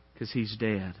 because he's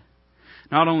dead.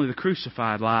 Not only the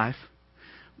crucified life,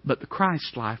 but the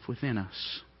Christ life within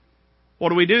us. What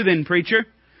do we do then, preacher?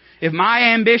 If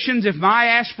my ambitions, if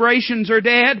my aspirations are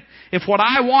dead, if what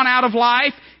I want out of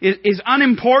life is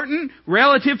unimportant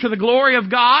relative to the glory of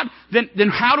God, then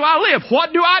how do I live?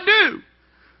 What do I do?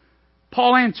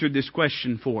 Paul answered this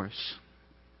question for us.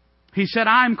 He said,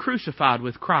 I am crucified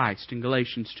with Christ in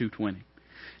Galatians 2:20.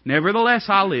 Nevertheless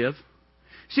I live.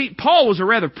 See, Paul was a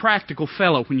rather practical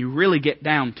fellow when you really get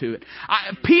down to it.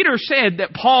 Peter said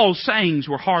that Paul's sayings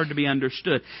were hard to be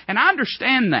understood. And I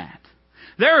understand that.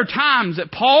 There are times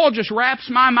that Paul just wraps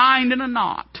my mind in a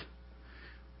knot.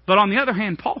 But on the other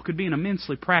hand, Paul could be an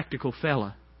immensely practical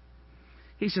fellow.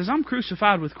 He says, I'm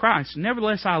crucified with Christ.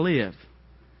 Nevertheless I live.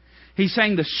 He's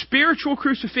saying the spiritual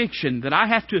crucifixion that I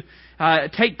have to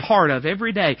take part of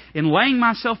every day in laying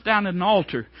myself down at an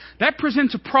altar, that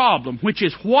presents a problem, which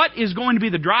is what is going to be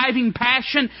the driving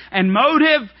passion and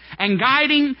motive and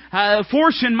guiding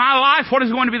force in my life? What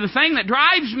is going to be the thing that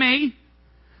drives me?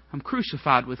 I'm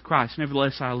crucified with Christ.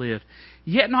 Nevertheless I live.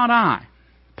 Yet not I.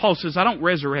 Paul says, I don't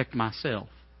resurrect myself.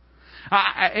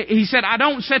 He said, I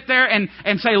don't sit there and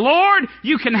say, Lord,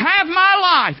 you can have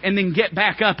my life, and then get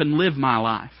back up and live my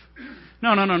life.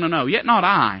 No. Yet not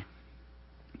I,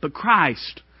 but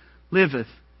Christ liveth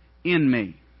in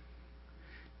me.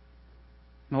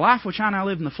 The life which I now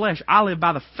live in the flesh, I live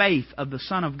by the faith of the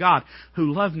Son of God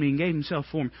who loved me and gave Himself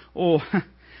for me. Oh,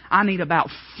 I need about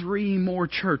 3 more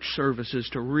church services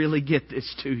to really get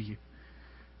this to you.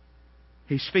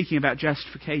 He's speaking about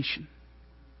justification.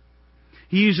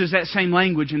 He uses that same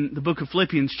language in the book of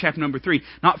Philippians chapter number 3.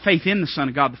 Not faith in the Son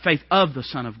of God, the faith of the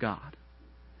Son of God.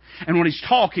 And what he's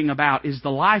talking about is the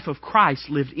life of Christ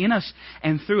lived in us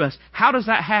and through us. How does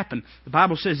that happen? The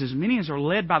Bible says, as many as are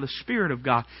led by the Spirit of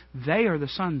God, they are the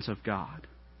sons of God.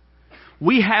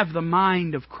 We have the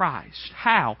mind of Christ.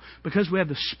 How? Because we have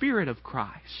the Spirit of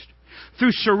Christ.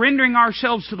 Through surrendering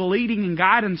ourselves to the leading and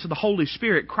guidance of the Holy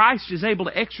Spirit, Christ is able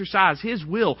to exercise His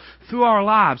will through our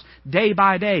lives day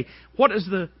by day. What does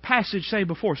the passage say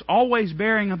before us? Always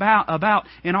bearing about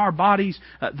in our bodies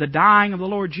the dying of the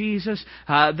Lord Jesus,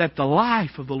 that the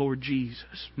life of the Lord Jesus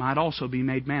might also be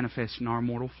made manifest in our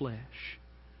mortal flesh.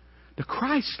 The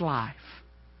Christ life.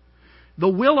 The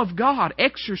will of God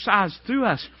exercised through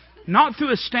us. Not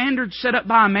through a standard set up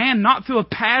by a man, not through a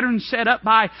pattern set up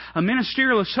by a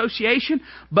ministerial association,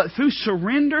 but through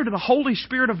surrender to the Holy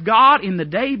Spirit of God in the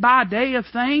day by day of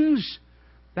things.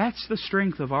 That's the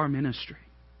strength of our ministry.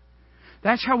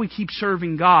 That's how we keep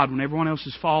serving God when everyone else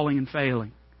is falling and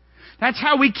failing. That's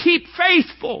how we keep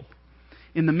faithful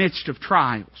in the midst of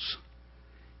trials.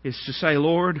 Is to say,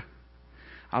 Lord,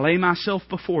 I lay myself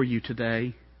before You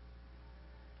today.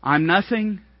 I'm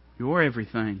nothing, You're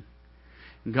everything.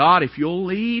 God, if You'll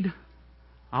lead,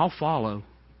 I'll follow.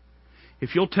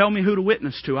 If You'll tell me who to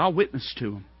witness to, I'll witness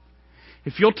to them.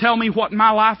 If You'll tell me what in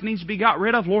my life needs to be got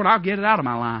rid of, Lord, I'll get it out of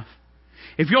my life.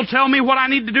 If You'll tell me what I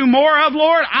need to do more of,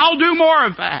 Lord, I'll do more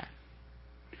of that.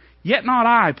 Yet not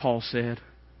I, Paul said,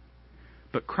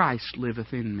 but Christ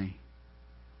liveth in me.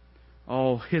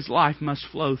 Oh, His life must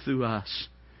flow through us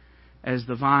as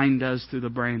the vine does through the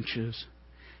branches,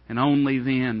 and only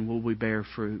then will we bear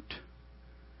fruit.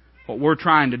 What we're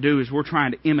trying to do is we're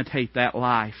trying to imitate that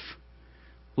life,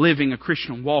 living a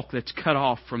Christian walk that's cut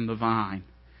off from the vine.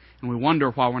 And we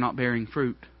wonder why we're not bearing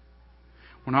fruit.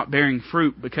 We're not bearing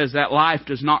fruit because that life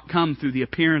does not come through the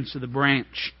appearance of the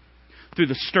branch, through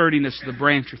the sturdiness of the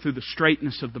branch, or through the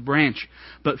straightness of the branch,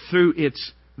 but through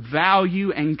its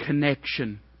value and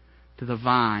connection to the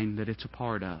vine that it's a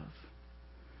part of.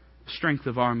 The strength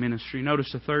of our ministry.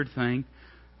 Notice the third thing.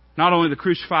 Not only the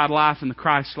crucified life and the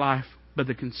Christ life, but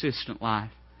the consistent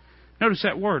life. Notice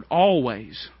that word,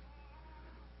 always.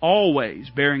 Always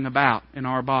bearing about in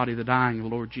our body the dying of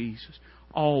the Lord Jesus.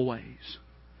 Always.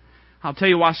 I'll tell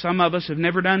you why some of us have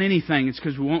never done anything. It's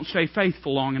because we won't stay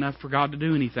faithful long enough for God to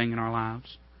do anything in our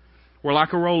lives. We're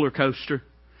like a roller coaster.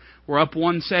 We're up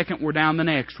 1 second, we're down the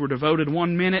next. We're devoted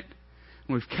 1 minute,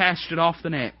 and we've cast it off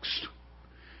the next.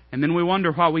 And then we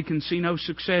wonder why we can see no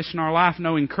success in our life,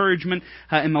 no encouragement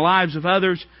in the lives of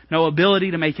others, no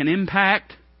ability to make an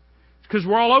impact. Because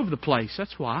we're all over the place,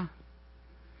 that's why.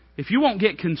 If you won't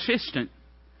get consistent,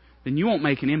 then you won't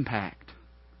make an impact.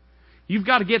 You've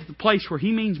got to get to the place where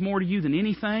He means more to you than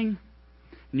anything,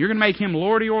 and you're going to make Him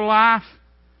Lord of your life,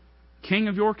 King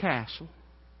of your castle.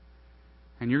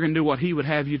 And you're going to do what He would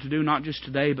have you to do, not just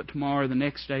today, but tomorrow, the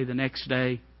next day, the next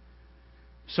day.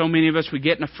 So many of us, we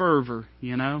get in a fervor,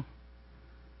 you know.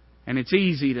 And it's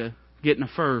easy to get in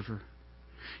a fervor.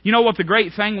 You know what the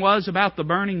great thing was about the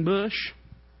burning bush?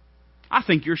 I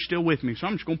think you're still with me, so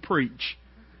I'm just going to preach.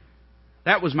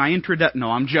 That was my introduction. No,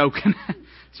 I'm joking.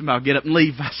 Somebody will get up and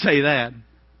leave if I say that.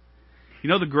 You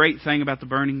know the great thing about the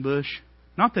burning bush?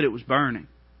 Not that it was burning.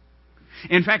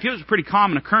 In fact, it was a pretty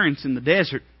common occurrence in the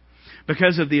desert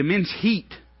because of the immense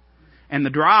heat and the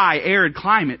dry, arid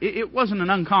climate. It wasn't an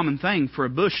uncommon thing for a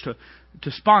bush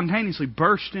to spontaneously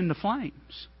burst into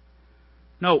flames.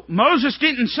 No, Moses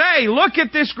didn't say, look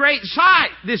at this great sight,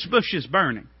 this bush is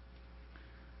burning.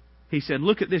 He said,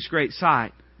 look at this great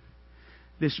sight.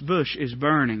 This bush is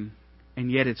burning,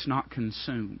 and yet it's not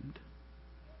consumed.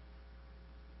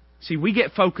 See, we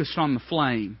get focused on the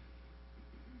flame.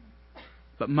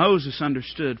 But Moses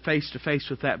understood face to face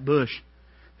with that bush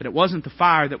that it wasn't the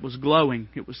fire that was glowing,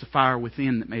 it was the fire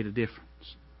within that made a difference.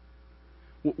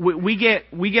 We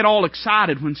get all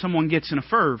excited when someone gets in a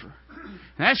fervor.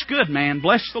 And that's good, man.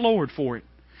 Bless the Lord for it.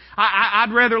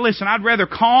 I'd rather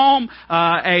calm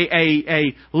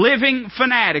a living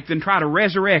fanatic than try to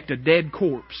resurrect a dead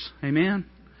corpse. Amen?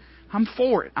 I'm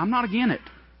for it. I'm not against it.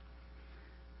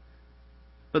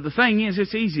 But the thing is,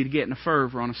 it's easy to get in a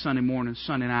fervor on a Sunday morning,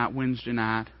 Sunday night, Wednesday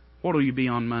night. What will you be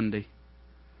on Monday?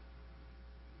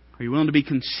 Are you willing to be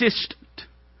consistent?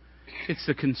 It's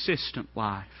the consistent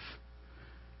life.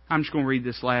 I'm just going to read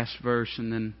this last verse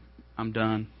and then I'm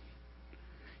done.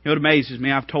 You know what amazes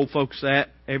me? I've told folks that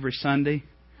every Sunday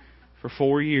for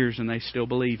 4 years and they still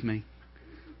believe me.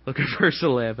 Look at verse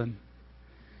 11.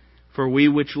 For we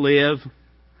which live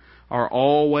are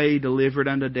always delivered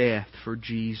unto death for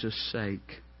Jesus'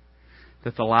 sake,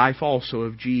 that the life also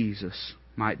of Jesus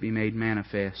might be made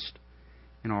manifest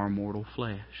in our mortal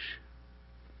flesh.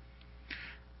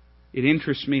 It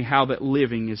interests me how that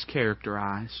living is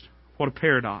characterized. What a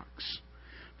paradox.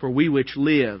 For we which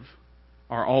live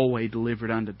are always delivered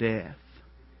unto death.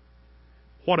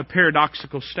 What a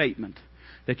paradoxical statement,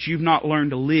 that you've not learned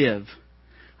to live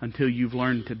until you've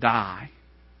learned to die.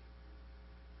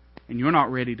 And you're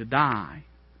not ready to die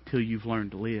till you've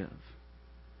learned to live.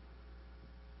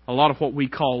 A lot of what we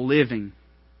call living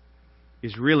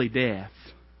is really death.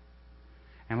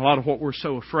 And a lot of what we're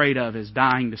so afraid of as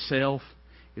dying to self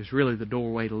is really the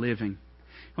doorway to living.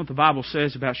 You know what the Bible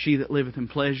says about she that liveth in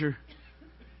pleasure?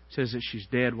 It says that she's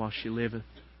dead while she liveth.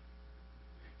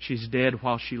 She's dead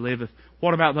while she liveth.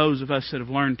 What about those of us that have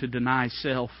learned to deny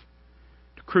self,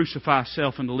 to crucify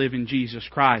self and to live in Jesus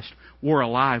Christ? We're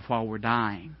alive while we're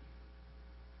dying.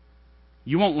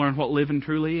 You won't learn what living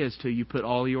truly is till you put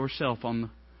all yourself on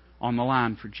the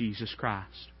line for Jesus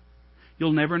Christ.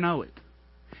 You'll never know it.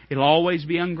 It'll always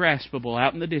be ungraspable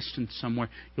out in the distance somewhere.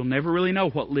 You'll never really know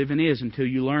what living is until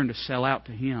you learn to sell out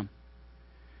to Him.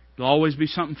 It'll always be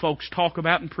something folks talk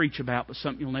about and preach about, but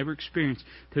something you'll never experience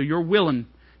till you're willing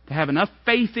to have enough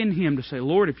faith in Him to say,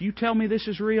 Lord, if you tell me this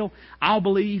is real, I'll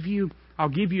believe you. I'll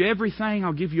give you everything.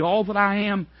 I'll give you all that I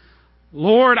am.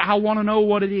 Lord, I want to know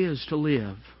what it is to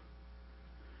live.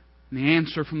 And the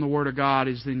answer from the Word of God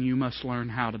is then you must learn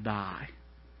how to die.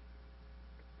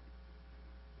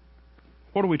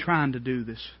 What are we trying to do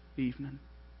this evening?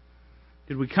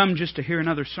 Did we come just to hear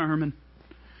another sermon?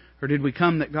 Or did we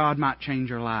come that God might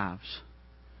change our lives?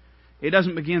 It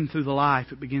doesn't begin through the life,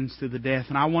 it begins through the death.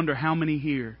 And I wonder how many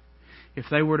here, if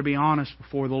they were to be honest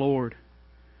before the Lord,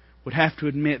 would have to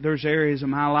admit there's areas of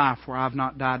my life where I've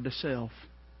not died to self.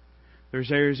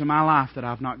 There's areas of my life that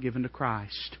I've not given to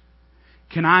Christ.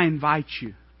 Can I invite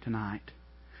you tonight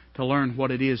to learn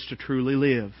what it is to truly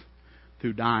live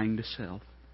through dying to self?